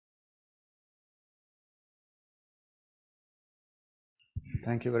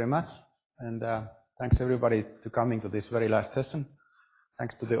Thank you very much, and thanks everybody to coming to this very last session.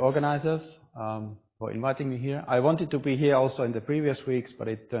 Thanks to the organizers for inviting me here. I wanted to be here also in the previous weeks, but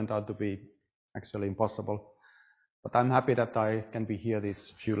it turned out to be actually impossible. But I'm happy that I can be here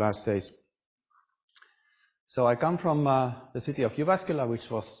these few last days. So I come from the city of Jyvaskyla, which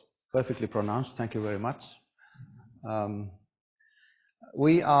was perfectly pronounced. Thank you very much.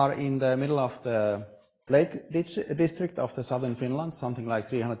 We are in the middle of the Lake district of the southern Finland, something like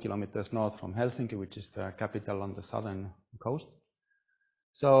 300 kilometers north from Helsinki, which is the capital on the southern coast.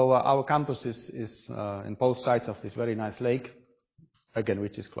 So our campus is in both sides of this very nice lake, again,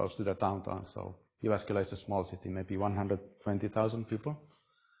 which is close to the downtown. So Jyvaskyla is a small city, maybe 120,000 people.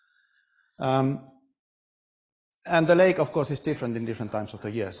 And the lake, of course, is different in different times of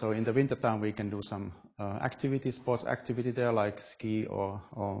the year. So in the wintertime, we can do some sports activity there, like ski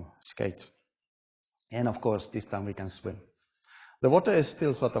or skate. And of course, this time we can swim. The water is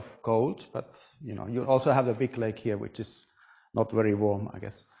still sort of cold, but you also have the big lake here, which is not very warm, I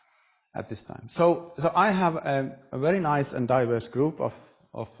guess, at this time. So I have a very nice and diverse group of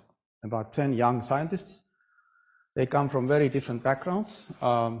about 10 young scientists. They come from very different backgrounds.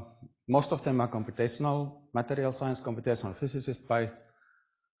 Most of them are computational material science, computational physicists by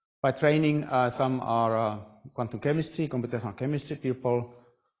training. Some are quantum chemistry, computational chemistry people.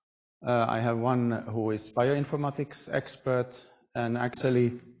 I have one who is bioinformatics expert, and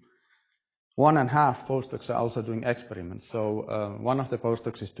actually 1.5 postdocs are also doing experiments. So one of the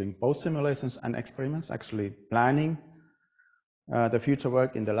postdocs is doing both simulations and experiments, actually planning the future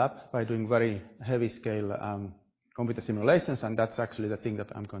work in the lab by doing very heavy scale computer simulations, and that's actually the thing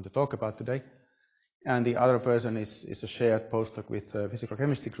that I'm going to talk about today. And the other person is a shared postdoc with the physical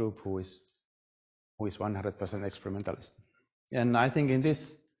chemistry group who is 100% experimentalist. And I think in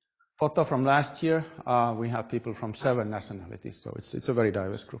this photo from last year, we have people from 7 nationalities, so it's a very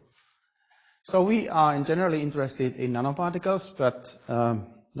diverse group. So we are generally interested in nanoparticles, but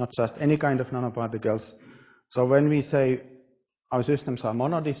not just any kind of nanoparticles. So when we say our systems are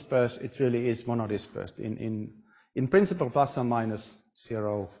monodispersed, it really is monodispersed. In principle, plus or minus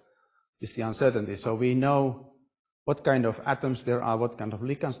 0 is the uncertainty. So we know what kind of atoms there are, what kind of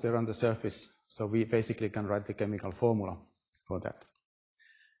ligands there are on the surface. So we basically can write the chemical formula for that.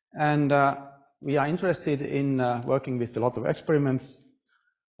 And we are interested in working with a lot of experiments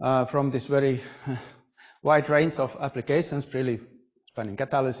from this very wide range of applications, really spanning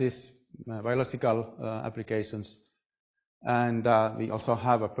catalysis, biological applications. And we also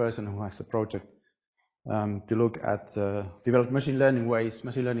have a person who has a project to look at develop machine learning ways,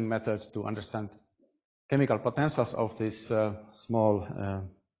 machine learning methods to understand chemical potentials of these small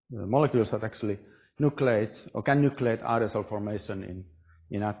molecules that actually nucleate or can nucleate aerosol formation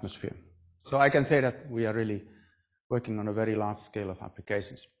in atmosphere. So I can say that we are really working on a very large scale of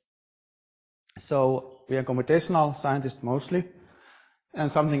applications. So we are computational scientists mostly,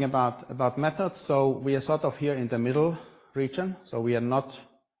 and something about methods. So we are sort of here in the middle region. So we are not,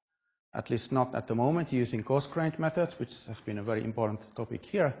 at least not at the moment, using coarse-grained methods, which has been a very important topic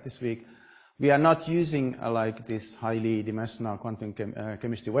here this week. We are not using like these highly dimensional quantum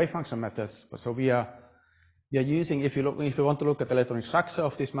chemistry wave function methods. So we are using, if you want to look at the electronic structure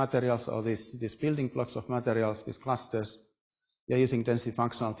of these materials or these building blocks of materials, these clusters, we are using density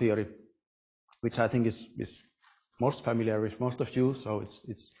functional theory, which I think is most familiar with most of you. So it's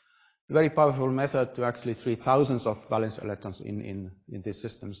a very powerful method to actually treat thousands of valence electrons in these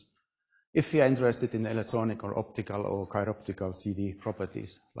systems, if you are interested in electronic or optical or chiroptical CD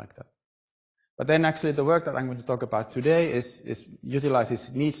properties like that. But then actually the work that I'm going to talk about today needs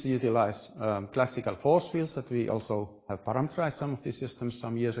to utilize classical force fields that we also have parameterized some of these systems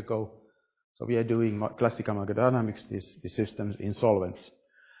some years ago. So we are doing classical microdynamics, these systems in solvents.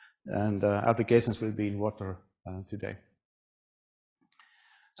 And applications will be in water today.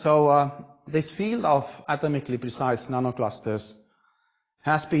 So this field of atomically precise nanoclusters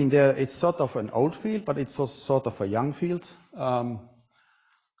has been there. It's sort of an old field, but it's also sort of a young field.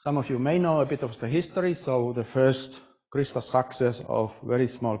 Some of you may know a bit of the history. So the first crystal success of very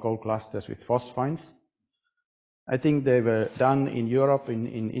small gold clusters with phosphines, I think they were done in Europe,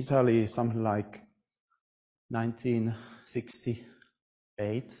 in Italy, something like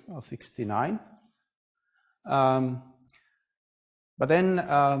 1968 or 69. But then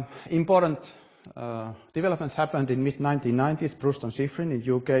important developments happened in mid-1990s. Proust and Schifrin in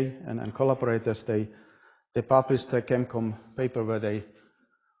UK and collaborators, they published a ChemCom paper where they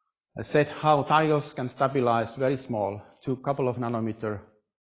said how tiles can stabilize very small to a couple of nanometer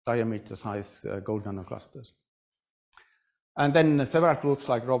diameter size gold nanoclusters. And then several groups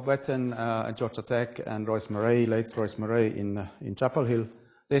like Rob Wetzen, Georgia Tech, and late Royce Murray in Chapel Hill,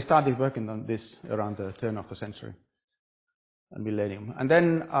 they started working on this around the turn of the century and millennium. And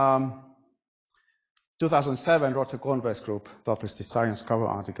then 2007, Roger Conway's group published this Science cover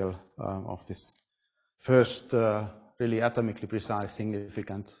article of this first really atomically precise,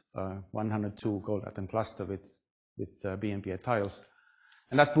 significant 102 gold atom cluster with BMPA tiles.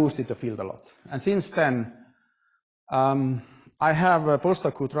 And that boosted the field a lot. And since then, I have a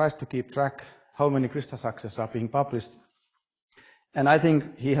postdoc who tries to keep track how many crystal structures are being published. And I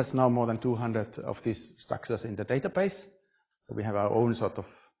think he has now more than 200 of these structures in the database. So we have our own sort of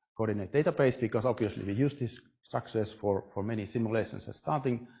coordinate database, because obviously we use these structures for many simulations as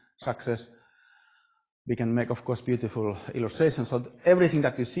starting structures. We can make, of course, beautiful illustrations. So everything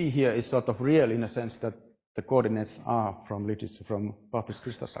that you see here is sort of real in a sense that the coordinates are from literature, from published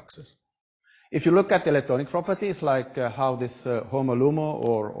crystal structures. If you look at the electronic properties, like how this HOMO-LUMO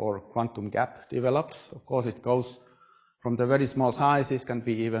or quantum gap develops, of course it goes from the very small sizes, can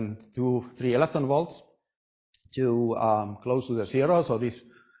be even 2-3 electron volts, to close to the zero. So if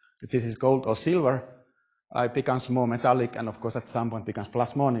this is gold or silver, it becomes more metallic, and of course at some point becomes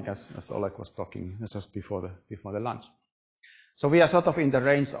plasmonic, as Oleg was talking just before the lunch. So we are sort of in the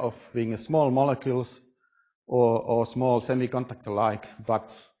range of being small molecules or small semiconductor-like,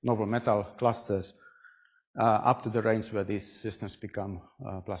 but noble metal clusters, up to the range where these systems become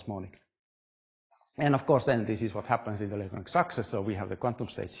plasmonic. And of course, then this is what happens in the electronic structure. So we have the quantum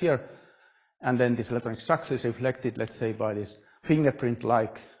states here, and then this electronic structure is reflected, let's say, by this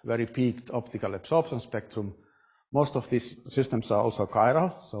fingerprint-like, very peaked optical absorption spectrum. Most of these systems are also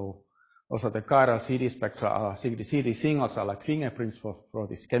chiral, so also the chiral CD spectra are CD signals are like fingerprints for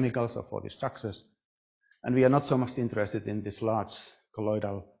these chemicals or for these structures. And we are not so much interested in this large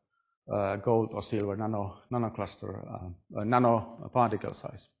colloidal gold or silver nanocluster, nanoparticle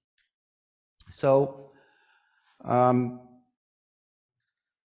size. So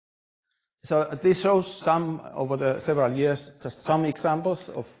this shows some, over the several years, just some examples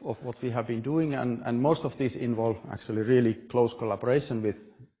of what we have been doing, and most of these involve actually really close collaboration with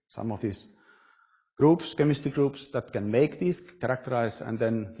some of these groups, chemistry groups that can make these, characterize, and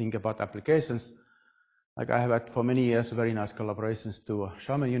then think about applications. Like I have had for many years very nice collaborations to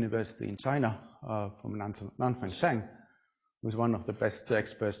Xiamen University in China from Nanfeng Sheng, who is one of the best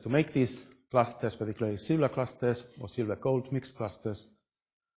experts to make these clusters, particularly silver clusters or silver gold mixed clusters.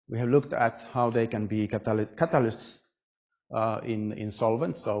 We have looked at how they can be catalysts in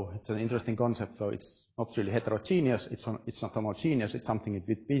solvents. So it's an interesting concept. So it's not really heterogeneous. It's not homogeneous. It's something in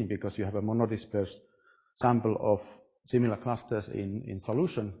between, because you have a monodispersed sample of similar clusters in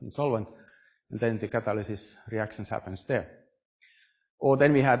solution, in solvent, and then the catalysis reactions happens there. Or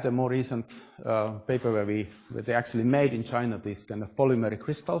then we had a more recent paper where they actually made in China these kind of polymeric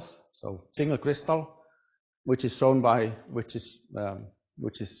crystals, so single crystal, which is showing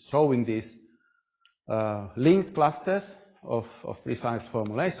these linked clusters of precise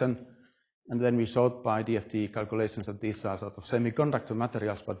formulation, and then we showed by DFT calculations that these are sort of semiconductor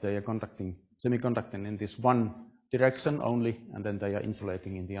materials, but they are semiconducting in this one direction only, and then they are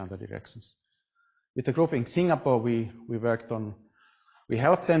insulating in the other directions. With the group in Singapore, we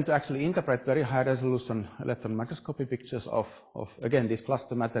helped them to actually interpret very high resolution electron microscopy pictures of again, these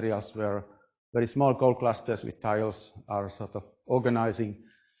cluster materials where very small gold clusters with tiles are sort of organizing,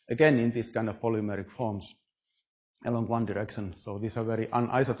 again, in these kind of polymeric forms along one direction. So these are very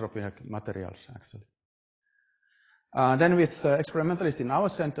anisotropic materials, actually. Then with experimentalists in our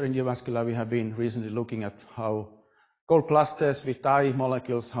center in Jyvaskyla, we have been recently looking at how gold clusters with dye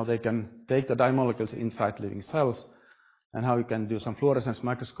molecules, how they can take the dye molecules inside living cells, and how you can do some fluorescence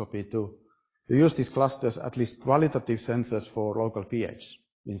microscopy to use these clusters, at least qualitative sensors for local pH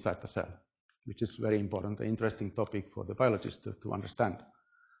inside the cell, which is very important, an interesting topic for the biologists to understand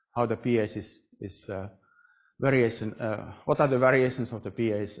how the pH is variation, what are the variations of the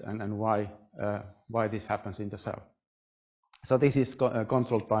pH and why this happens in the cell. So this is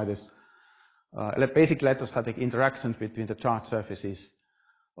controlled by this basic electrostatic interactions between the charged surfaces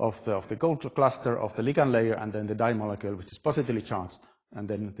of the gold cluster, of the ligand layer, and then the dye molecule, which is positively charged. And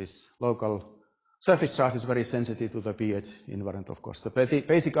then this local surface charge is very sensitive to the pH invariant, of course. The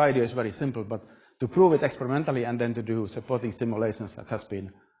basic idea is very simple, but to prove it experimentally and then to do supporting simulations, that has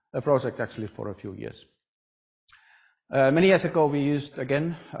been a project actually for a few years. Many years ago, we used,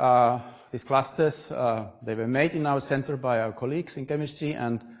 again, these clusters. They were made in our center by our colleagues in chemistry,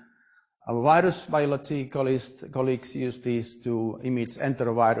 and our virus biology colleagues use these to image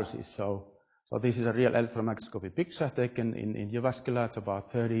enteroviruses. So this is a real electron microscopy picture taken in Jyvaskyla. It's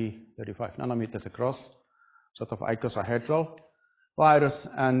about 35 nanometers across sort of icosahedral virus,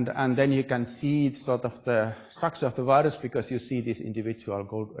 and then you can see sort of the structure of the virus because you see these individual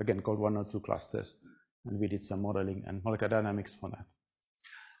gold 1 or 2 clusters, and we did some modeling and molecular dynamics for that.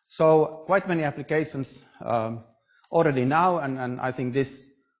 So quite many applications already now, and I think this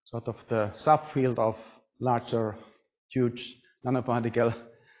sort of the subfield of larger, huge nanoparticle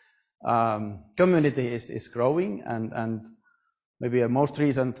community is growing, and maybe a most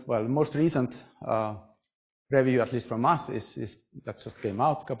recent review, at least from us, is that just came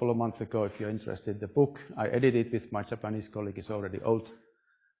out a couple of months ago. If you're interested, the book I edited with my Japanese colleague is already old,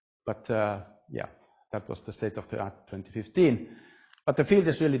 but yeah, that was the state of the art 2015. But the field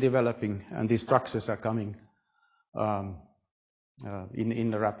is really developing, and these structures are coming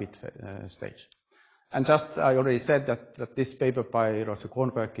in a rapid stage. And just, I already said that this paper by Roger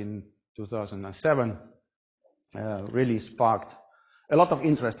Kornberg in 2007 really sparked a lot of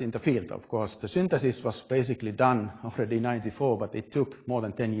interest in the field. Of course, the synthesis was basically done already in '94, but it took more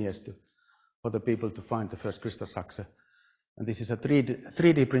than 10 years for the people to find the first crystal structure. And this is a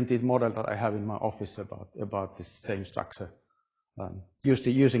 3D printed model that I have in my office about this same structure,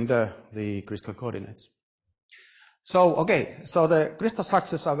 using the crystal coordinates. So, okay, so the crystal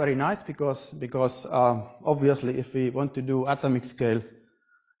structures are very nice because obviously if we want to do atomic scale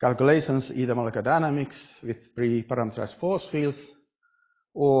calculations, either molecular dynamics with pre-parameterized force fields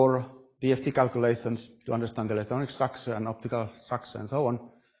or DFT calculations to understand the electronic structure and optical structure and so on,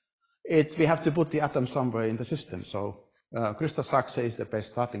 we have to put the atom somewhere in the system. So crystal structure is the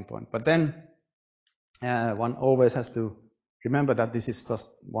best starting point. But then one always has to remember that this is just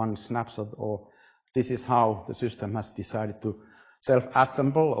one snapshot, or this is how the system has decided to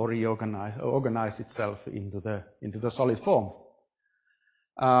self-assemble or organize itself into the solid form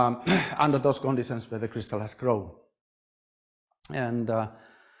under those conditions where the crystal has grown. And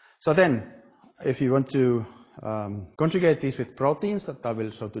so then, if you want to conjugate these with proteins that I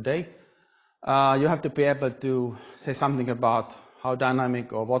will show today, you have to be able to say something about how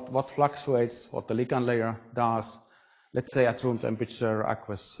dynamic or what fluctuates, what the ligand layer does, let's say at room temperature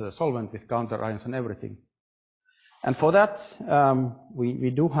aqueous solvent with counter ions and everything. And for that, we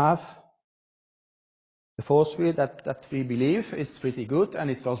do have the force field that we believe is pretty good,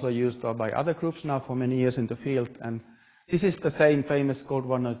 and it's also used by other groups now for many years in the field. And this is the same famous gold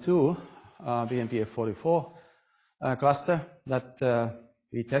 102 BMPF44 cluster that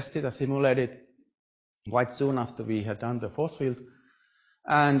we tested and simulated quite soon after we had done the force field.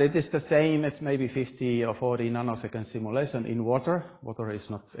 And it is the same as maybe 50 or 40 nanosecond simulation in water. Water is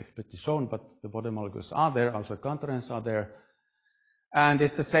not explicitly shown, but the body molecules are there, also counter ions are there. And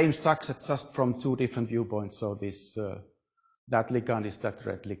it's the same structure just from 2 different viewpoints. So this that ligand is that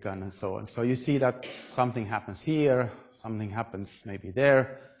red ligand and so on. So you see that something happens here, something happens maybe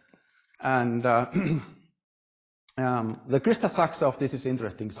there. And the crystal structure of this is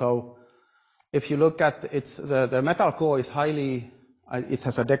interesting. So if you look at the metal core is highly, it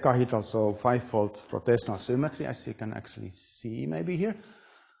has a decahedral, so 5-fold rotational symmetry, as you can actually see maybe here.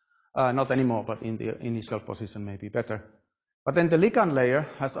 Not anymore, but in the initial position maybe better. But then the ligand layer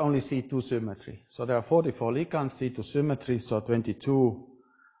has only C2 symmetry. So there are 44 ligands, C2 symmetry, so 22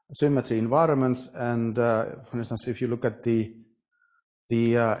 symmetry environments. And for instance, if you look at the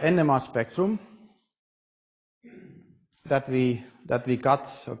NMR spectrum that we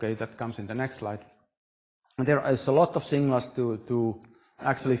got, okay, that comes in the next slide. And there is a lot of signals to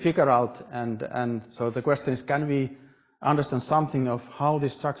actually figure out, and so the question is, can we understand something of how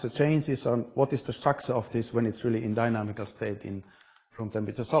this structure changes, or what is the structure of this when it's really in dynamical state in room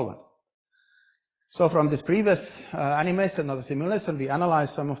temperature solvent? So from this previous animation or the simulation, we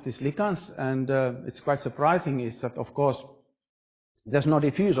analyzed some of these ligands, and it's quite surprising is that, of course, there's no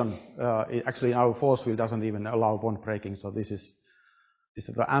diffusion. Actually, our force field doesn't even allow bond breaking, so this is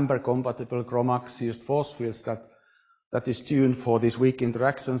the amber-compatible Chromax-used force fields that is tuned for these weak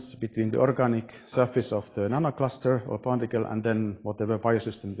interactions between the organic surface of the nanocluster or particle and then whatever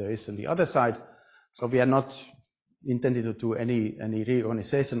biosystem there is on the other side. So we are not intended to do any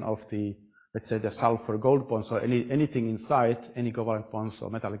reorganization of the, let's say, the sulfur gold bonds or anything inside, any covalent bonds or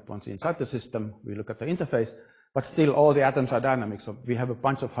metallic bonds inside the system. We look at the interface, but still all the atoms are dynamic, so we have a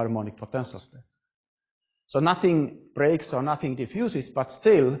bunch of harmonic potentials there. So nothing breaks or nothing diffuses, but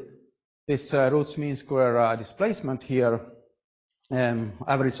still this root mean square displacement here,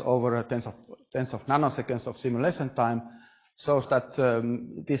 average over tens of nanoseconds of simulation time, shows that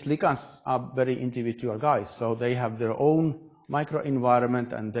these ligands are very individual guys. So they have their own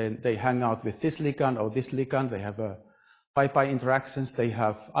microenvironment, and then they hang out with this ligand or this ligand. They have pi-pi interactions. They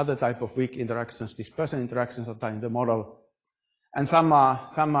have other type of weak interactions, dispersion interactions that are in the model. And some are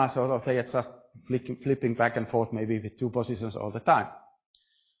sort of, they are just flipping back and forth maybe with 2 positions all the time.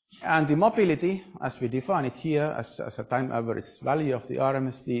 And the mobility, as we define it here as a time average value of the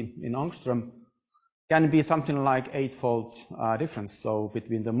RMSD in angstrom, can be something like 8-fold difference. So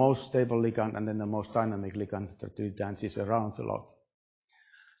between the most stable ligand and then the most dynamic ligand that dances around a lot.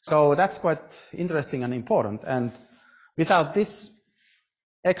 So that's quite interesting and important. And without this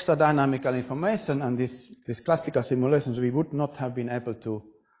extra dynamical information and this classical simulations, we would not have been able to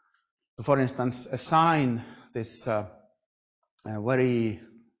for instance, assign this very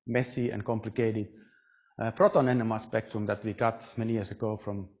messy and complicated proton NMR spectrum that we got many years ago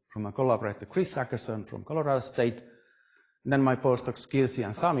from a collaborator, Chris Ackerson from Colorado State. And then my postdocs, Kirsi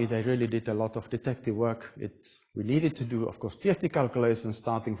and Sami, they really did a lot of detective work. We needed to do, of course, TFT calculations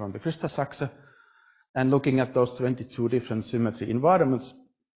starting from the crystal structure and looking at those 22 different symmetry environments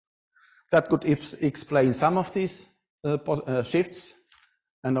that could explain some of these shifts.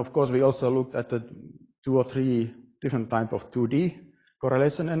 And of course, we also looked at the 2 or 3 different type of 2D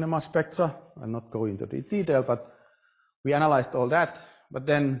correlation NMR spectra. I'll not go into the detail, but we analyzed all that. But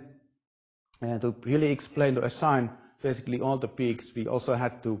then to really explain, to assign basically all the peaks, we also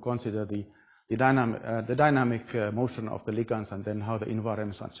had to consider the dynamic motion of the ligands and then how the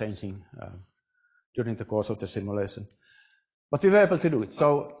environments are changing during the course of the simulation. But we were able to do it.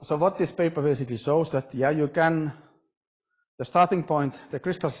 So what this paper basically shows that, yeah, you can, the starting point, the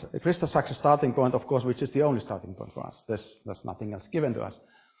crystal structure starting point, of course, which is the only starting point for us, there's nothing else given to us,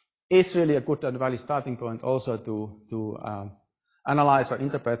 is really a good and valid starting point also to analyze or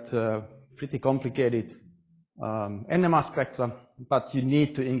interpret pretty complicated NMR spectra, but you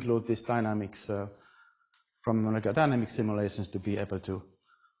need to include these dynamics from molecular dynamics simulations to be able to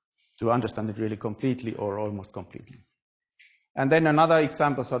understand it really completely or almost completely. And then another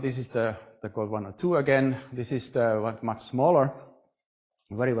example, so this is the code 102 again. This is the much smaller,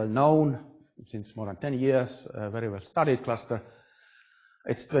 very well known, since more than 10 years, very well studied cluster.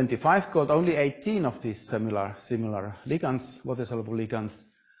 It's 25 code, only 18 of these similar ligands, water-soluble ligands.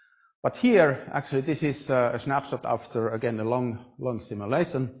 But here, actually, this is a snapshot after, again, a long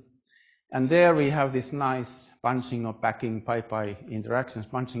simulation. And there we have this nice bunching or packing pi-pi interactions,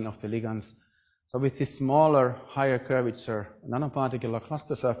 bunching of the ligands. So with this smaller, higher curvature nanoparticle or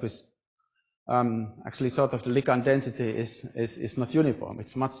cluster surface, actually sort of the ligand density is not uniform.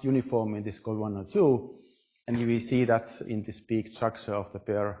 It's much uniform in this code 102. And we see that in this peak structure of the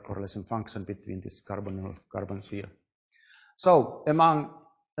pair correlation function between these carbons here. So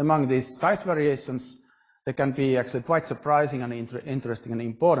among these size variations, there can be actually quite surprising and interesting and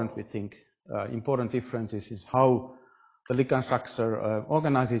important, we think. Important differences is how the ligand structure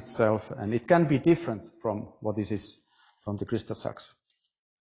organizes itself, and it can be different from what this is from the crystal structure.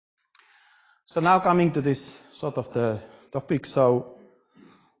 So now coming to this sort of the topic. So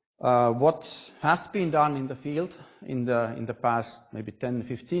what has been done in the field in the past maybe 10,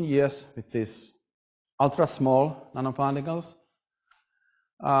 15 years with these ultra small nanoparticles?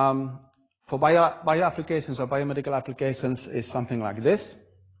 For bio applications or biomedical applications is something like this.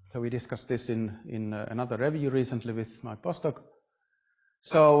 So we discussed this in another review recently with my postdoc.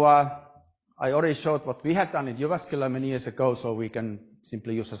 So I already showed what we had done in Jyvaskyla many years ago, so we can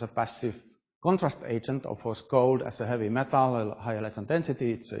simply use as a passive contrast agent, of course gold as a heavy metal, high electron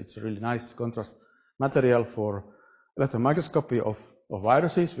density. It's a really nice contrast material for electron microscopy of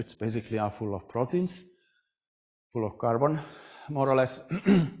viruses, which basically are full of proteins, full of carbon, more or less.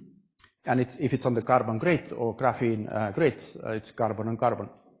 And if it's on the carbon grid or graphene grid, it's carbon on carbon.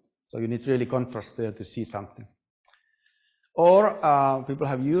 So you need really contrast there to see something. Or people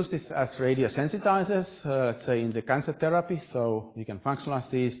have used this as radiosensitizers, let's say in the cancer therapy. So you can functionalize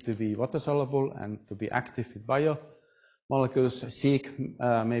these to be water soluble and to be active with biomolecules, seek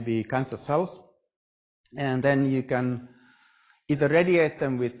maybe cancer cells. And then you can either radiate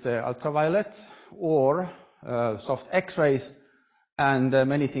them with ultraviolet or soft X-rays. And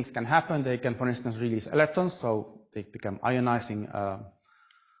many things can happen. They can, for instance, release electrons, so they become ionizing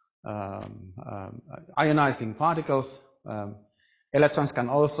particles. Electrons can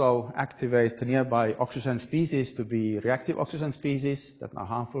also activate nearby oxygen species to be reactive oxygen species that are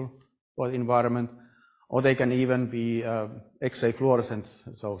harmful for the environment, or they can even be X-ray fluorescent,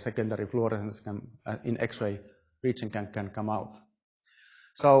 so secondary fluorescence in X-ray region can come out.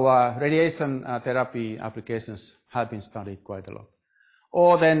 So radiation therapy applications have been studied quite a lot.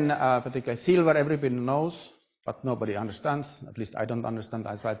 Or then particularly silver, everybody knows, but nobody understands. At least I don't understand.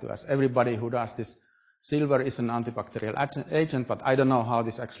 I try to ask everybody who does this. Silver is an antibacterial agent, but I don't know how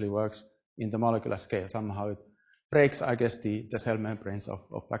this actually works in the molecular scale. Somehow it breaks, I guess, the cell membranes of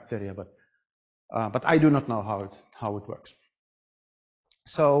bacteria, but I do not know how it works.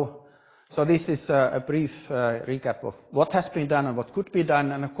 So So this is a brief recap of what has been done and what could be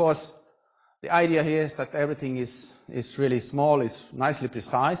done. And of course, the idea here is that everything is really small, it's nicely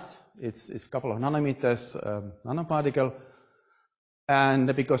precise. It's a couple of nanometers nanoparticle.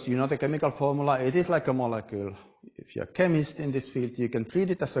 And because you know the chemical formula, it is like a molecule. If you're a chemist in this field, you can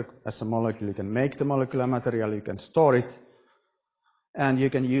treat it as a molecule. You can make the molecular material, you can store it, and you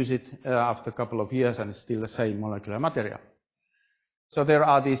can use it after a couple of years, and it's still the same molecular material. So there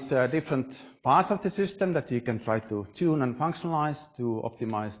are these different parts of the system that you can try to tune and functionalize to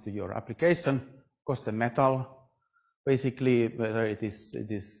optimize to your application. Of course, the metal, basically, whether it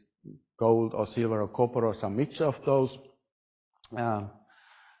is gold or silver or copper or some mixture of those,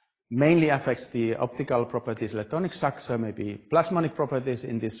 mainly affects the optical properties, electronic structure, maybe plasmonic properties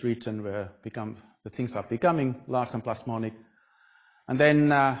in this region where the things are becoming large and plasmonic. And then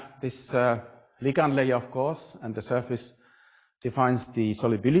this ligand layer, of course, and the surface defines the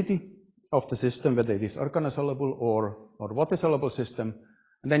solubility of the system, whether it is organosoluble or water-soluble system.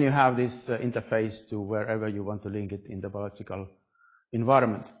 And then you have this interface to wherever you want to link it in the biological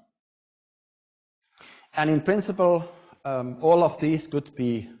environment. And in principle, all of these could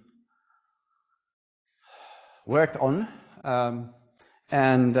be worked on.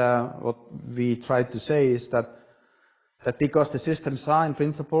 And what we try to say is that because the systems are in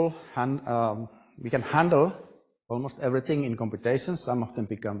principle, we can handle almost everything in computation. Some of them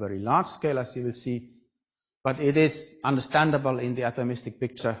become very large scale, as you will see. But it is understandable in the atomistic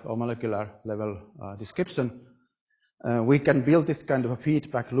picture or molecular level description. We can build this kind of a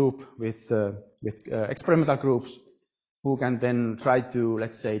feedback loop with experimental groups who can then try to,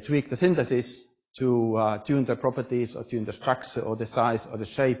 let's say, tweak the synthesis to tune the properties or tune the structure or the size or the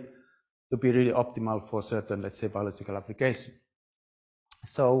shape to be really optimal for certain, let's say, biological application.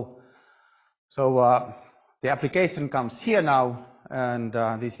 So the application comes here now, and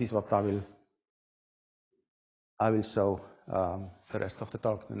this is what I will show the rest of the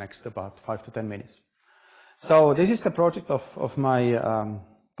talk, the next about 5 to 10 minutes. So this is the project of my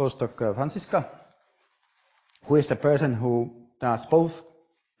postdoc Franziska, who is the person who does both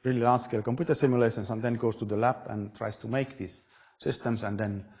really large-scale computer simulations and then goes to the lab and tries to make these systems and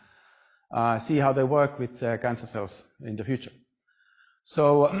then see how they work with cancer cells in the future.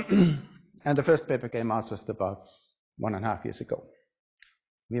 So, and the first paper came out just about 1.5 years ago.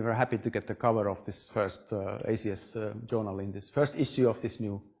 We were happy to get the cover of this first ACS journal in this first issue of this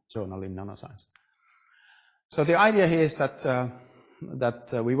new journal in nanoscience. So the idea here is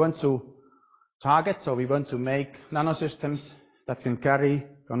that we want to target, so we want to make nanosystems that can carry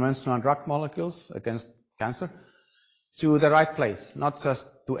conventional drug molecules against cancer to the right place, not just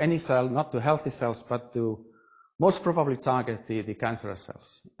to any cell, not to healthy cells, but to most probably target the cancerous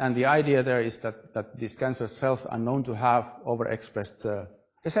cells. And the idea there is that these cancerous cells are known to have overexpressed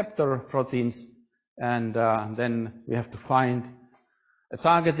receptor proteins, and then we have to find a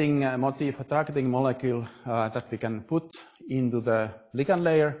targeting motif, a targeting molecule that we can put into the ligand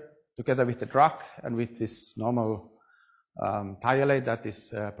layer together with the drug and with this normal thiolate that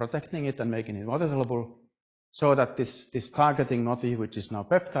is protecting it and making it water-soluble, so that this targeting motif, which is now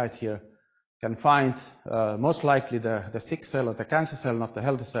peptide here, can find most likely the sick cell or the cancer cell, not the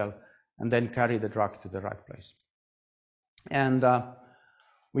healthy cell, and then carry the drug to the right place. And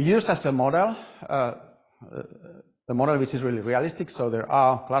we used as a model the model which is really realistic, so there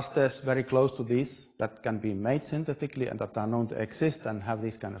are clusters very close to these that can be made synthetically and that are known to exist and have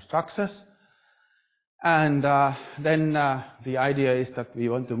these kind of structures. And then the idea is that we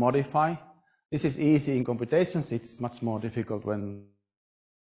want to modify. This is easy in computations. It's much more difficult when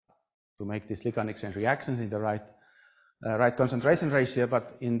to make these ligand exchange reactions in the right concentration ratio,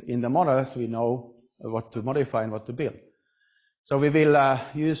 but in the models we know what to modify and what to build. So we will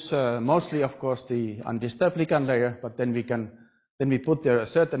use mostly, of course, the undisturbed ligand layer, but then we put there a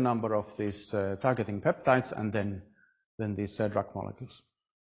certain number of these targeting peptides and then these drug molecules.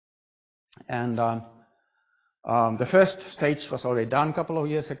 And the first stage was already done a couple of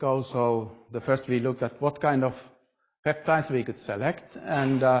years ago. So the first we looked at what kind of peptides we could select,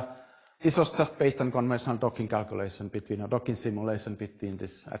 and this was just based on conventional docking calculation between a docking simulation between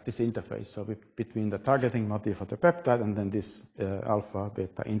this at this interface, so between the targeting motif of the peptide and then this alpha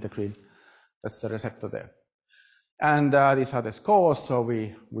beta integrin. That's the receptor there. And these are the scores. So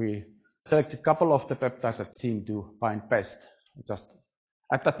we selected a couple of the peptides that seem to bind best just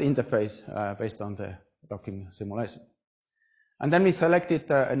at that interface based on the docking simulation. And then we selected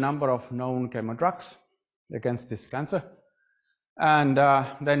a number of known chemodrugs against this cancer, and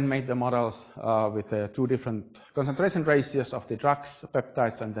then made the models with 2 different concentration ratios of the drugs,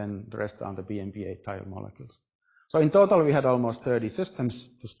 peptides, and then the rest are the BMPA thiol molecules. So in total, we had almost 30 systems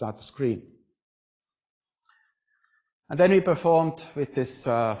to start to screen. And then we performed with this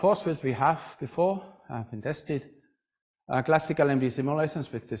force field we have before, have been tested, classical MD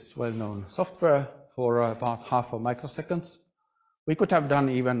simulations with this well-known software for about half a microseconds. We could have done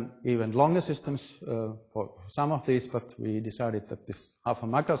even longer systems for some of these, but we decided that this half a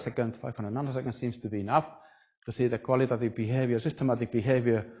microsecond, 500 nanoseconds seems to be enough to see the qualitative behavior, systematic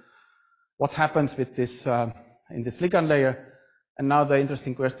behavior, what happens with this in this ligand layer. And now the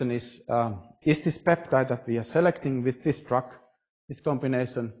interesting question is this peptide that we are selecting with this drug, this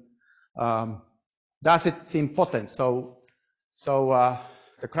combination, does it seem potent? So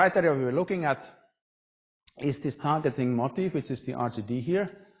the criteria we were looking at is this targeting motif, which is the RGD here.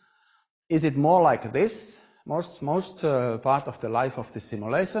 Is it more like this, most part of the life of the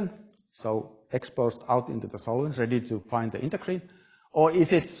simulation, so exposed out into the solvent, ready to bind the integrin, or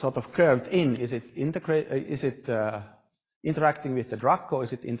is it sort of curved in? Is it interacting with the drug, or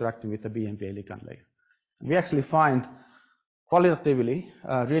is it interacting with the BMPA ligand layer? We actually find qualitatively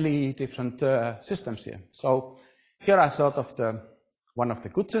really different systems here. So here are sort of one of the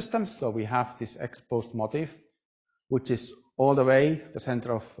good systems. So we have this exposed motif, which is all the way, the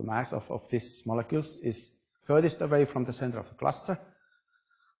center of mass of these molecules is furthest away from the center of the cluster.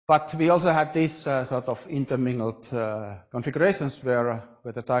 But we also had these sort of intermingled configurations where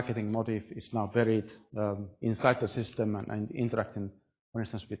the targeting motif is now buried inside the system and interacting, for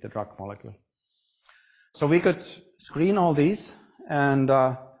instance, with the drug molecule. So we could screen all these, and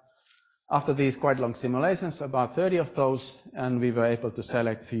after these quite long simulations, about 30 of those, and we were able to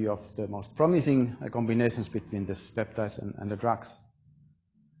select a few of the most promising combinations between the peptides and the drugs.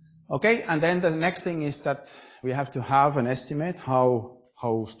 Okay, and then the next thing is that we have to have an estimate how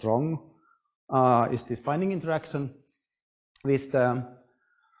strong is this binding interaction with the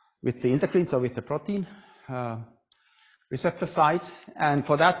integrin, so with the protein receptor site. And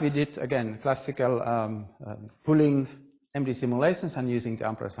for that we did, again, classical pulling MD simulations and using the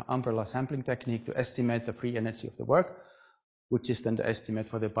umbrella sampling technique to estimate the free energy of the work, which is then the estimate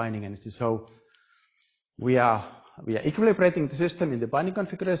for the binding energy. So we are equilibrating the system in the binding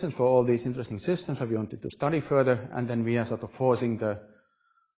configuration for all these interesting systems that we wanted to study further, and then we are sort of forcing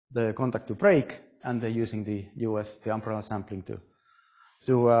the contact to break, and they're using the umbrella sampling to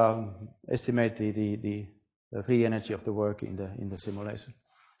estimate the free energy of the work in the simulation.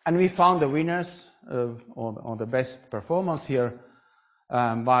 And we found the winners or the best performance here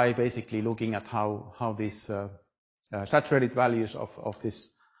by basically looking at how these saturated values of this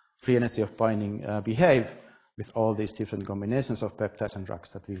free energy of binding behave with all these different combinations of peptides and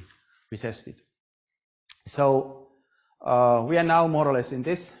drugs that we tested. So we are now more or less in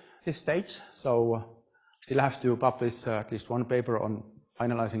this stage. So still have to publish at least one paper on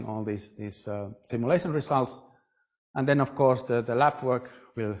finalizing all these simulation results. And then, of course, the lab work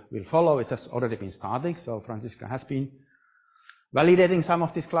will follow. It has already been starting. So Franziska has been validating some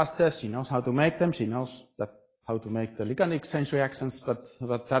of these clusters. She knows how to make them. She knows how to make the ligand exchange reactions.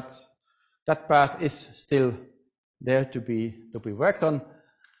 But that path is still there to be worked on.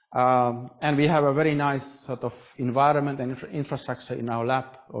 And we have a very nice sort of environment and infrastructure in our lab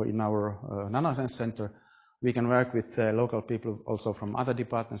or in our nanoscience center. We can work with local people also from other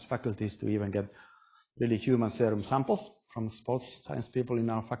departments, faculties, to even get really human serum samples from sports science people in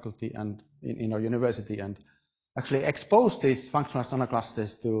our faculty and in our university, and actually expose these functional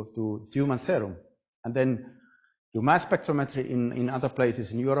nanoclusters to human serum, and then do mass spectrometry in other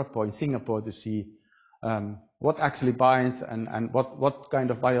places in Europe or in Singapore to see what actually binds and what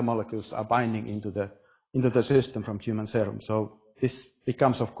kind of biomolecules are binding into the system from human serum. So this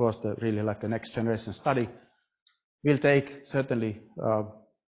becomes, of course, really like a next generation study. Will take certainly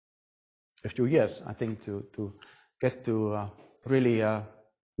a few years, I think, to get to really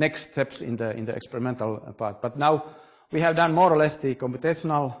next steps in the experimental part. But now we have done more or less the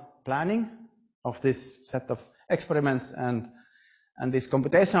computational planning of this set of experiments, and this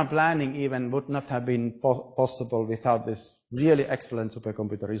computational planning even would not have been possible without this really excellent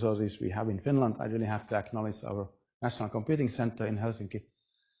supercomputer resources we have in Finland. I really have to acknowledge our National Computing Center in Helsinki.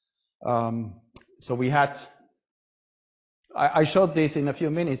 So we had, I showed this in a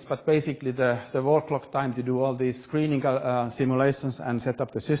few minutes, but basically the wall clock time to do all these screening simulations and set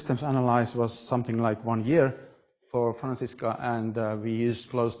up the systems analyze was something like 1 year for Franziska, and we used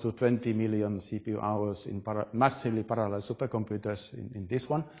close to 20 million CPU hours in massively parallel supercomputers in this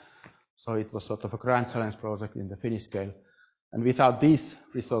one. So it was sort of a grand challenge project in the Finnish scale. And without these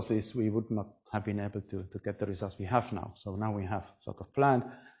resources, we would not have been able to get the results we have now. So now we have sort of planned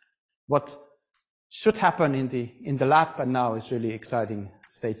what should happen in the lab, and now it's really exciting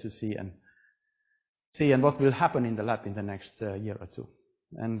stage to see. see and what will happen in the lab in the next year or two.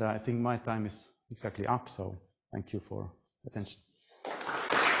 And I think my time is exactly up, so thank you for attention.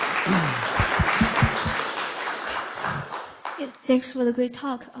 Yeah, thanks for the great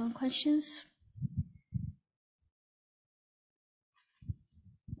talk. Questions?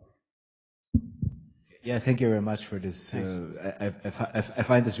 Yeah, thank you very much for this. I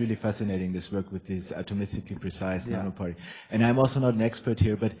find this really fascinating, this work with these atomically precise nanoparticles. And I'm also not an expert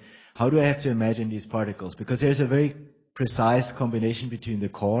here, but how do I have to imagine these particles? Because there's a very precise combination between the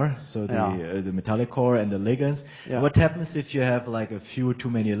core, so the metallic core and the ligands. Yeah. What happens if you have like a few too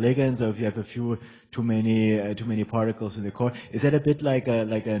many ligands, or if you have a few too many particles in the core? Is that a bit like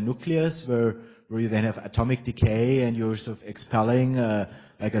a nucleus where you then have atomic decay and you're sort of expelling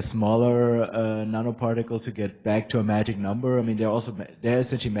like a smaller nanoparticle to get back to a magic number? I mean, they're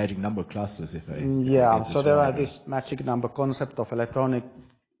essentially magic number clusters, if I so there are this magic number concept of electronic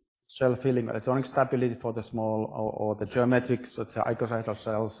self-filling, electronic stability for the small or the geometric, so it's icocyclic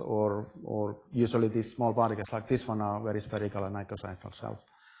cells, or usually these small particles like this one are very spherical and icocyclic cells.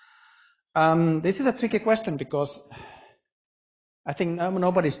 This is a tricky question because I think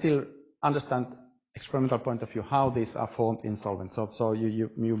nobody still understands experimental point of view how these are formed in solvents. So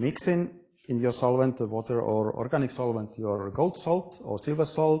you mix in your solvent, water or organic solvent, your gold salt or silver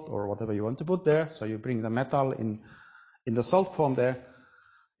salt or whatever you want to put there. So you bring the metal in the salt form there.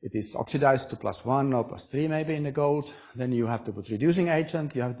 It is oxidized to +1 or +3 maybe in the gold. Then you have to put reducing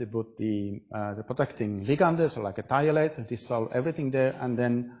agent. You have to put the protecting ligand, so like a thiolate, dissolve everything there, and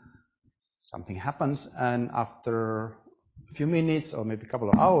then something happens. And after a few minutes or maybe a couple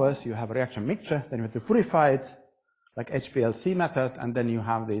of hours, you have a reaction mixture. Then you have to purify it, like HPLC method, and then you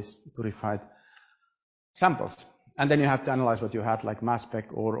have these purified samples. And then you have to analyze what you had, like mass spec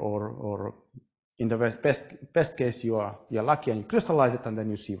or in the best case, you are lucky and you crystallize it, and then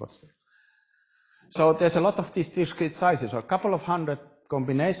you see what's there. So there's a lot of these discrete sizes, so a couple of hundred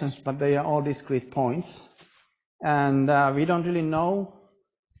combinations, but they are all discrete points. And we don't really know,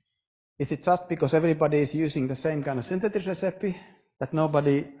 is it just because everybody is using the same kind of synthesis recipe that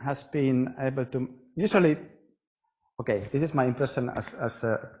nobody has been able to, usually, okay, this is my impression as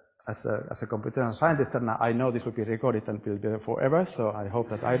a computational scientist, and I know this will be recorded and will be there forever, so I hope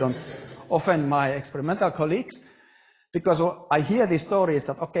that I don't offend my experimental colleagues, because I hear these stories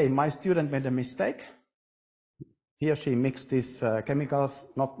that, okay, my student made a mistake. He or she mixed these chemicals,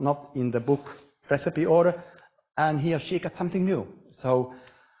 not in the book recipe order, and he or she got something new. So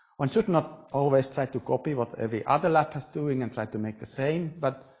one should not always try to copy what every other lab is doing and try to make the same,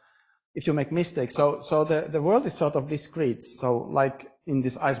 but if you make mistakes, so the world is sort of discrete. So like in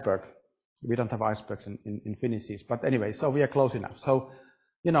this iceberg, we don't have icebergs in Finnish seas, but anyway, so we are close enough. So,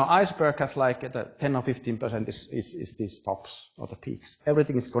 you know, iceberg has like the 10 or 15% is these tops or the peaks.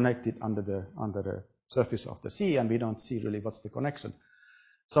 Everything is connected under the surface of the sea, and we don't see really what's the connection.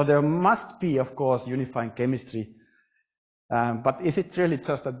 So there must be, of course, unifying chemistry. But is it really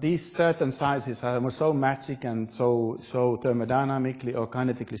just that these certain sizes are so magic and so thermodynamically or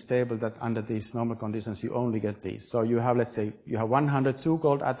kinetically stable that under these normal conditions you only get these? So you have, let's say, you have 102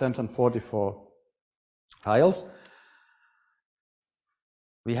 gold atoms and 44 tiles.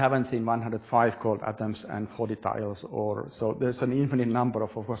 We haven't seen 105 gold atoms and 40 tiles, or so there's an infinite number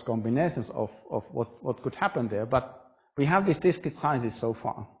of course, combinations of what could happen there. But we have these discrete sizes so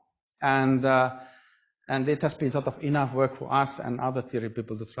far, and it has been sort of enough work for us and other theory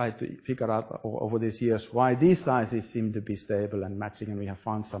people to try to figure out over these years why these sizes seem to be stable and matching, and we have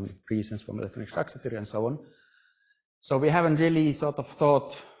found some reasons from electronic structure theory and so on. So we haven't really sort of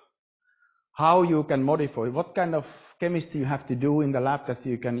thought how you can modify, what kind of chemistry you have to do in the lab that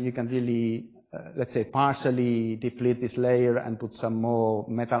you can really, let's say, partially deplete this layer and put some more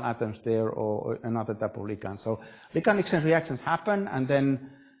metal atoms there or another type of ligand. So ligand exchange reactions happen, and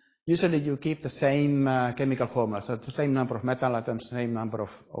then usually you keep the same chemical formula, so the same number of metal atoms, same number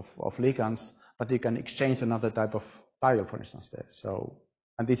of ligands, but you can exchange another type of tile, for instance, there. So,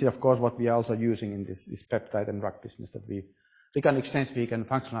 and this is of course what we are also using in this peptide and drug business, that we can exchange, we can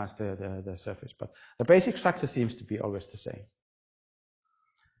functionalize the surface, but the basic structure seems to be always the same.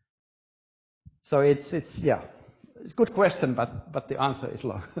 So it's a good question, but the answer is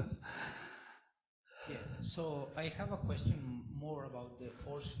long. Yeah, so I have a question more about the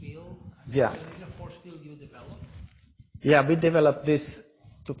force field. Yeah. The force field you developed? Yeah, we developed this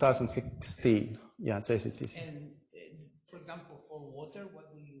 2016. Yeah, JCTC. And for example, for water,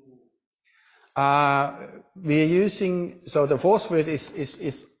 what do you? We are using, so the force field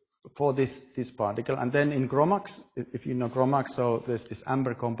is for this particle, and then in GROMACS, if you know GROMACS, so there's this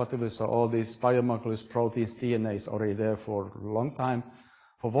amber compatible, so all these biomolecules, proteins, DNA is already there for a long time.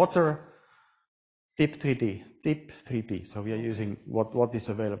 For water, TIP3D. So we are using what is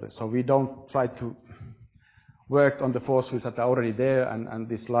available. So we don't try to work on the force fields that are already there, and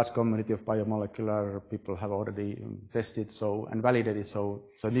this large community of biomolecular people have already tested and validated. So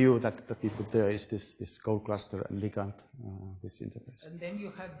new that we put there is this gold cluster and ligand, this interface. And then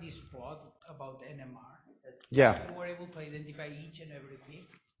you had this plot about NMR. That you were able to identify each and every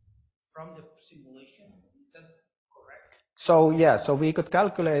peak from the simulation. Is that correct? So so we could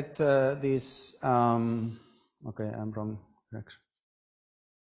calculate this. Okay, I'm wrong.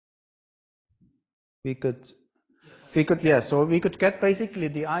 We could, so we could get basically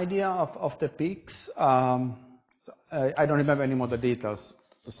the idea of the peaks. I don't remember any more the details,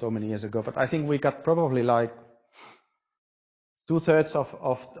 so many years ago, but I think we got probably like 2/3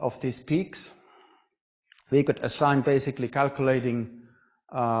 of these peaks. We could assign basically calculating,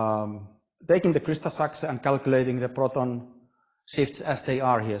 taking the crystal structure and calculating the proton shifts as they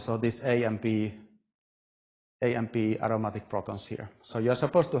are here. So this A and B aromatic protons here. So you're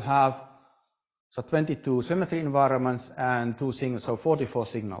supposed to have 22 symmetry environments and 2 signals, so 44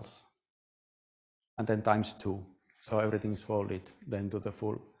 signals, and then times 2. So everything is folded then to the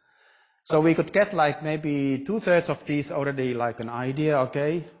full. So we could get like maybe 2/3 of these already like an idea,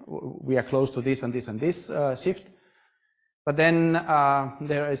 okay, we are close to this and this and this shift. But then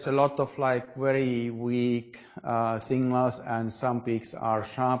there is a lot of like very weak signals, and some peaks are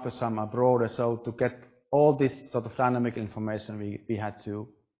sharper, some are broader. So to get all this sort of dynamic information, we had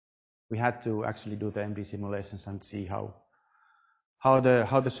to actually do the MD simulations and see how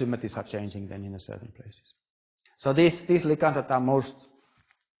the symmetries are changing then in a certain places. So these ligands that are most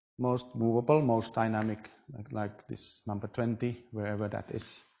movable, most dynamic, like this number 20, wherever that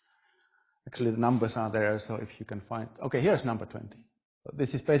is. Actually, the numbers are there, so if you can find. Okay, here's number 20. So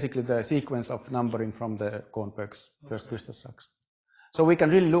this is basically the sequence of numbering from the Kornberg's first crystal structure. So we can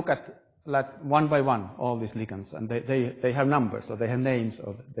really look at like one by one all these ligands, and they have numbers, so they have names,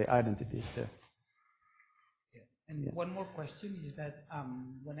 or the identities there. Yeah. And one more question is that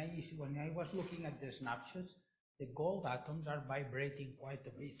when I was looking at the snapshots, the gold atoms are vibrating quite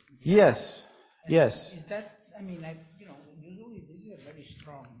a bit. Yes. And yes. Is that? I mean, usually this is a very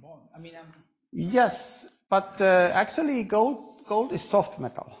strong bond. I mean, yes, but actually gold is soft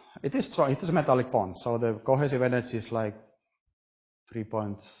metal. It is strong. It is a metallic bond. So the cohesive energy is like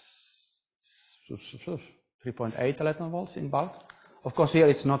 3.8 electron volts in bulk. Of course, here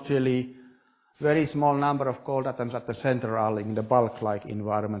it's not really very small number of gold atoms at the center are in the bulk-like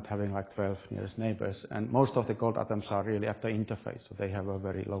environment, having like 12 nearest neighbors, and most of the gold atoms are really at the interface, so they have a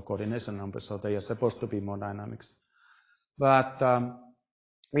very low coordination number, so they are supposed to be more dynamics. But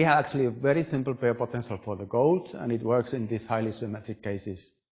we have actually a very simple pair potential for the gold, and it works in these highly symmetric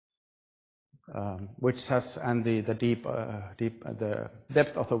cases, which has, and the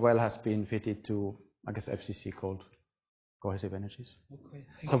depth of the well has been fitted to, I guess, FCC called cohesive energies. Okay.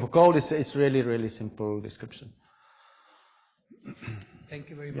 So for gold, it's really, really simple description.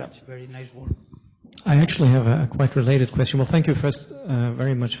 Thank you very much. Very nice work. I actually have a quite related question. Well, thank you first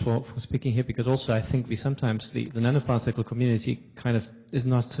very much for speaking here, because also I think we sometimes, the nanoparticle community kind of is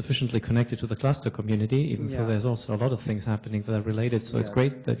not sufficiently connected to the cluster community, even though there's also a lot of things happening that are related. So it's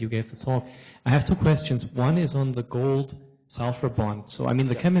great that you gave the talk. I have 2 questions. One is on the gold-sulfur bond. So, I mean,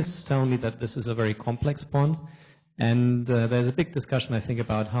 the chemists tell me that this is a very complex bond. And there's a big discussion, I think,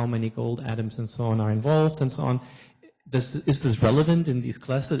 about how many gold atoms and so on are involved and so on. Is this relevant in these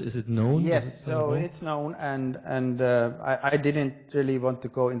clusters? Is it known? Yes, so it's known, and I didn't really want to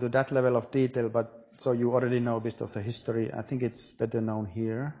go into that level of detail, but so you already know a bit of the history. I think it's better known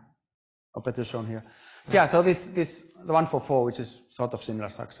here, or better shown here. Yeah, so the 144, which is sort of similar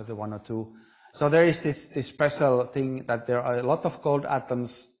structure to 102. So there is this special thing that there are a lot of gold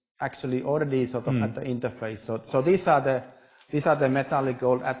atoms actually already sort of at the interface. So these are the metallic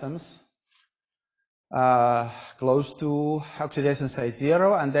gold atoms close to oxidation state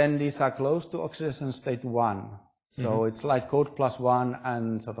 0, and then these are close to oxidation state 1. So it's like gold +1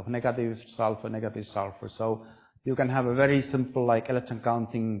 and sort of negative sulfur. So you can have a very simple like electron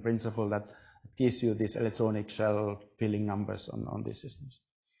counting principle that gives you these electronic shell filling numbers on these systems.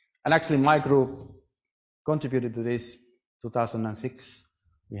 And actually my group contributed to this 2006.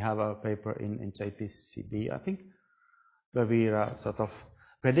 We have a paper in JPCB, I think, where we sort of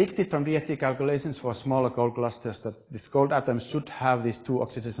predicted from DFT calculations for smaller gold clusters that these gold atoms should have these 2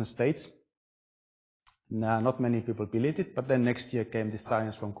 oxidation states. Now, not many people believed it, but then next year came this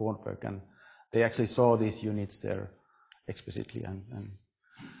science from Kornberg, and they actually saw these units there explicitly, and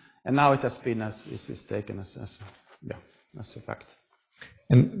now it has been is taken as a fact.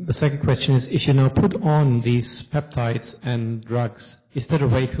 And the second question is, if you now put on these peptides and drugs, is there a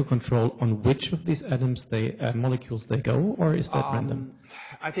way to control on which of these atoms molecules they go, or is that random?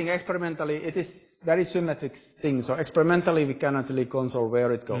 I think experimentally it is very symmetric thing. So experimentally we cannot really control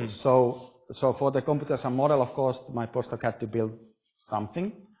where it goes. So for the computational model, of course, my postdoc had to build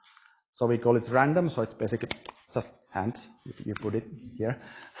something. So we call it random. So it's basically just hand. You put it here.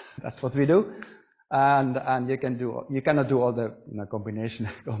 That's what we do. And you cannot do all the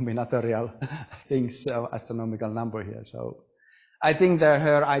combinatorial things, astronomical number here. So I think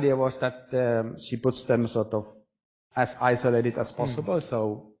her idea was that she puts them sort of as isolated as possible,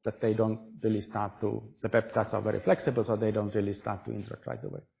 so that they don't really start to, the peptides are very flexible, so they don't really start to interact right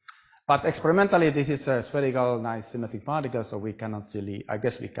away. But experimentally, this is a spherical, nice symmetric particle, so we cannot really, I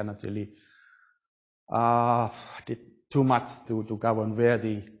guess we cannot really did too much to govern where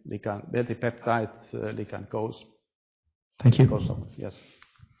the ligand, where the peptide ligand goes. Thank you. Goes on. Yes.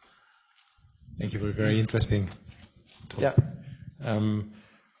 Thank you for a very interesting talk. Yeah.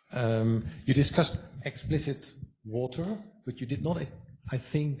 You discussed explicit water, but you did not, I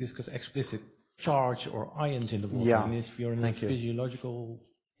think, discuss explicit charge or ions in the water. Yeah. And if you're in a physiological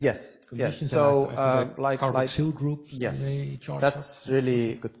conditions, So I think like carboxyl groups, yes, they charge that's up?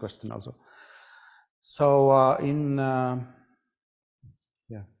 really a good question also. So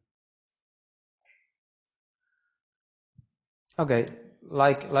okay,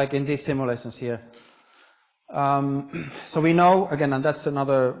 like in these simulations here. So we know again, and that's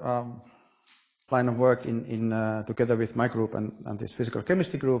another line of work in together with my group and this physical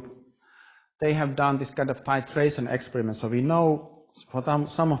chemistry group. They have done this kind of titration experiment. So we know for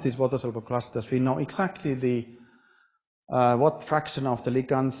some of these water-soluble clusters, we know exactly what fraction of the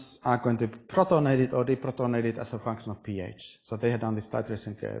ligands are going to be protonated or deprotonated as a function of pH. So they have done this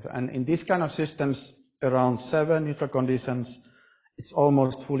titration curve. And in this kind of systems, around 7 neutral conditions, it's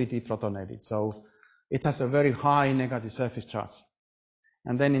almost fully deprotonated. So it has a very high negative surface charge.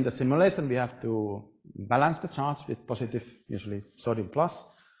 And then in the simulation, we have to balance the charge with positive, usually sodium plus.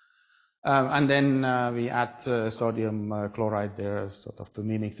 And then we add sodium chloride there, sort of to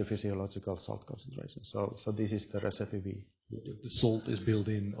mimic the physiological salt concentration. So this is the recipe we do. The salt is built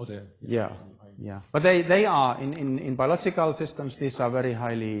in, or the But they are in biological systems. These are very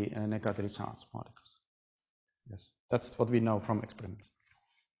highly negatively charged particles. Yes, that's what we know from experiments.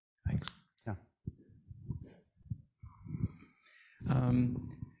 Thanks. Yeah.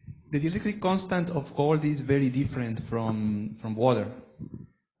 The dielectric constant of gold is very different from water.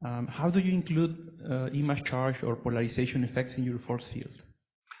 How do you include image charge or polarization effects in your force field?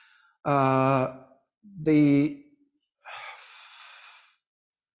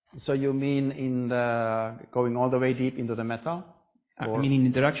 So you mean in the going all the way deep into the metal? I mean in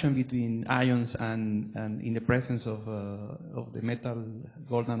interaction between ions and in the presence of the metal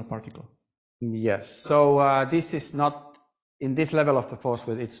gold nanoparticle. Yes. So this is not in this level of the force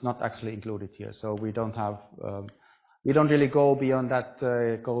field. It's not actually included here. So we don't have. We don't really go beyond that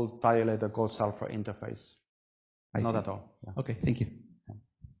gold thiolate or gold sulfur interface. Not at all. Yeah. Okay, thank you.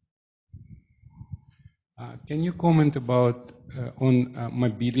 Can you comment about on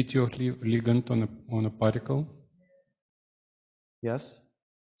mobility of ligand on a particle? Yes.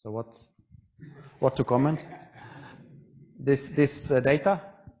 So what to comment? This data,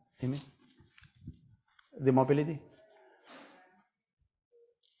 the mobility.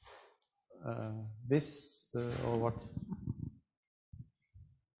 This or what?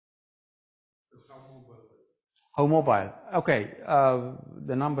 How mobile? Okay,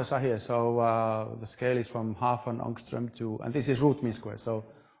 the numbers are here. So the scale is from half an angstrom to, and this is root mean square. So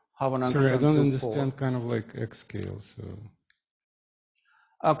half an angstrom. Sorry, I don't to understand 4. kind of like X scale. So.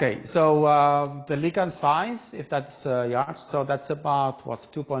 Okay, so the ligand size, if that's yards, so that's about what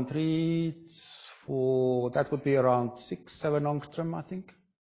 2.3. That would be around 6-7 angstrom, I think.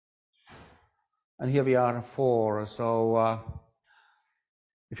 And here we are 4. So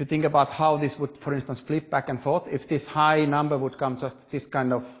if you think about how this would, for instance, flip back and forth, if this high number would come just this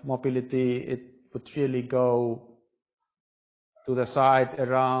kind of mobility, it would really go to the side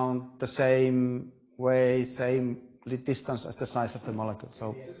around the same way, same distance as the size of the molecule.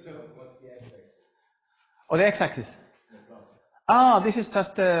 So what's the x-axis? Oh, the x-axis.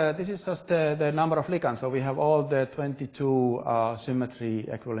 This is just the number of ligands. So we have all the 22 symmetry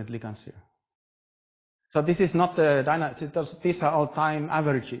equivalent ligands here. So this is not the dynamic. These are all time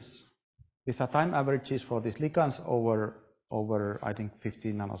averages. These are time averages for these ligands over I think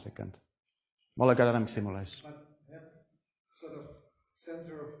 15 nanosecond molecular dynamic simulation. But that's sort of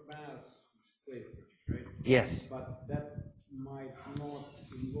center of mass displacement, right? Yes. But that might not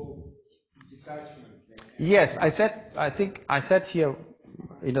involve detachment. Yes, I think I said here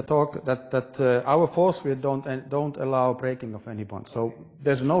in the talk that our force field don't allow breaking of any bond. So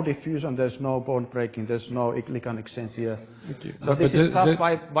there's no diffusion, there's no bond breaking, there's no ligand exchange here. Okay. So this is just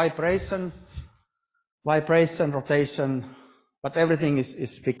vibration, rotation, but everything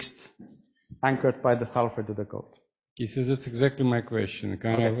is fixed, anchored by the sulfur to the gold. Okay, so that's exactly my question.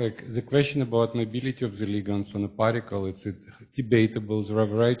 Kind of like the question about mobility of the ligands on a particle. It's debatable. There are a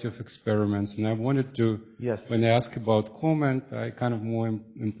variety of experiments, and I wanted to, when I ask about comment, I kind of more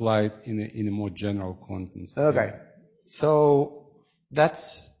implied in a more general context. Okay, so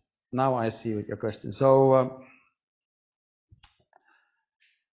that's now I see your question. So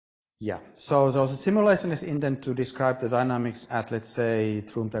so the simulation is intended to describe the dynamics at, let's say,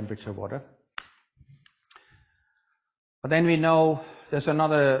 room temperature water. But then we know there's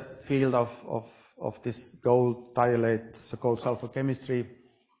another field of this gold dialate, so gold sulfur chemistry,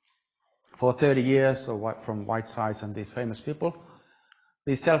 for 30 years, so from Whitesides and these famous people,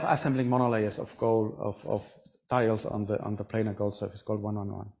 these self-assembling monolayers of gold, of tiles on the planar gold surface, gold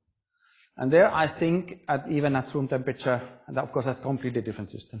 111. And there, I think, even at room temperature, and of course that's a completely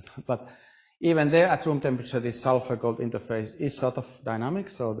different system, but even there at room temperature, this sulfur-gold interface is sort of dynamic,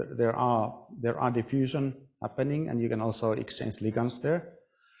 so there are diffusion happening, and you can also exchange ligands there.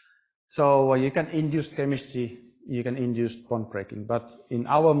 So you can induce chemistry, you can induce bond breaking, but in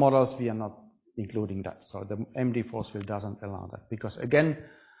our models we are not including that. So the MD force field doesn't allow that, because again,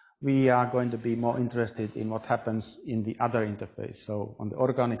 we are going to be more interested in what happens in the other interface, so on the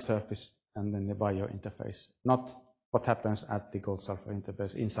organic surface and then the bio interface, not what happens at the gold-sulfur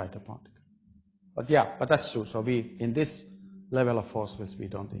interface inside the particle. But that's true. So we, in this level of force fields, we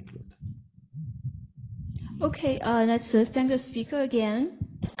don't include. Okay, let's thank the speaker again.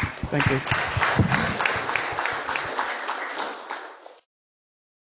 Thank you.